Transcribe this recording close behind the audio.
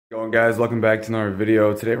Going guys, welcome back to another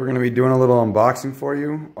video. Today we're going to be doing a little unboxing for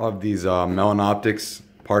you of these Melon Optics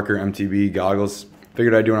Parker MTB goggles.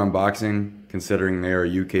 Figured I'd do an unboxing considering they are a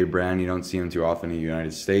UK brand. You don't see them too often in the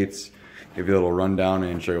United States. Give you a little rundown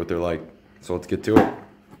and show you what they're like. So let's get to it.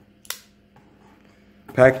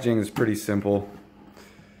 Packaging is pretty simple.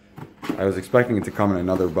 I was expecting it to come in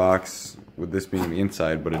another box with this being the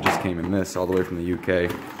inside, but it just came in this all the way from the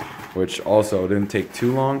UK, which also didn't take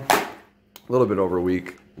too long. A little bit over a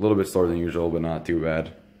week. A little bit slower than usual, but not too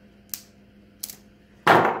bad.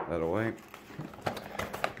 That away.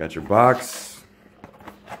 Got your box.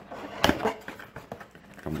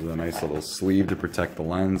 Comes with a nice little sleeve to protect the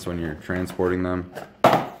lens when you're transporting them.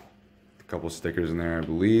 A couple stickers in there, I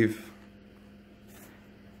believe.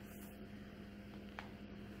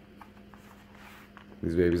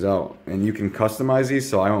 These babies out. And you can customize these,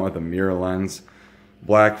 so I went with a mirror lens.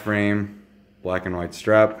 Black frame, black and white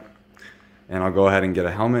strap. And I'll go ahead and get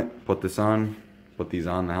a helmet, put these on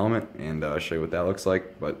the helmet, and show you what that looks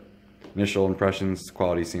like. But initial impressions,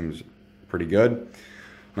 quality seems pretty good.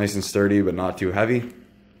 Nice and sturdy, but not too heavy.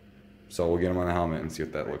 So we'll get them on the helmet and see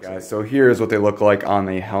what that looks like. So here's what they look like on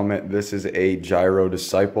the helmet. This is a Gyro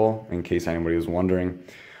Disciple, in case anybody was wondering,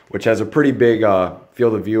 which has a pretty big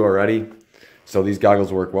field of view already. So these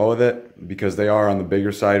goggles work well with it because they are on the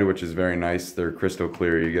bigger side, which is very nice. They're crystal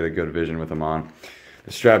clear. You get a good vision with them on.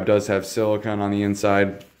 The strap does have silicone on the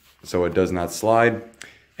inside, so it does not slide.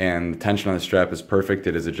 And the tension on the strap is perfect.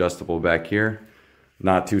 It is adjustable back here.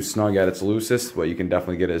 Not too snug at its loosest, but you can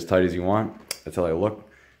definitely get it as tight as you want. That's how they look.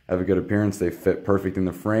 Have a good appearance. They fit perfect in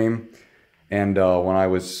the frame. And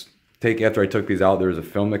after I took these out, there was a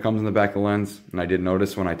film that comes in the back of the lens. And I did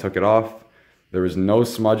notice when I took it off, there was no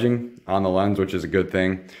smudging on the lens, which is a good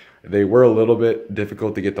thing. They were a little bit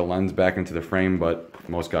difficult to get the lens back into the frame, but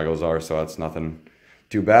most goggles are, so that's nothing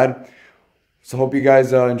too bad. So hope you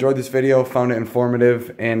guys enjoyed this video, found it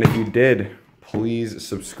informative, and if you did, please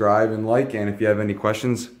subscribe and like, and if you have any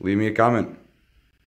questions, leave me a comment.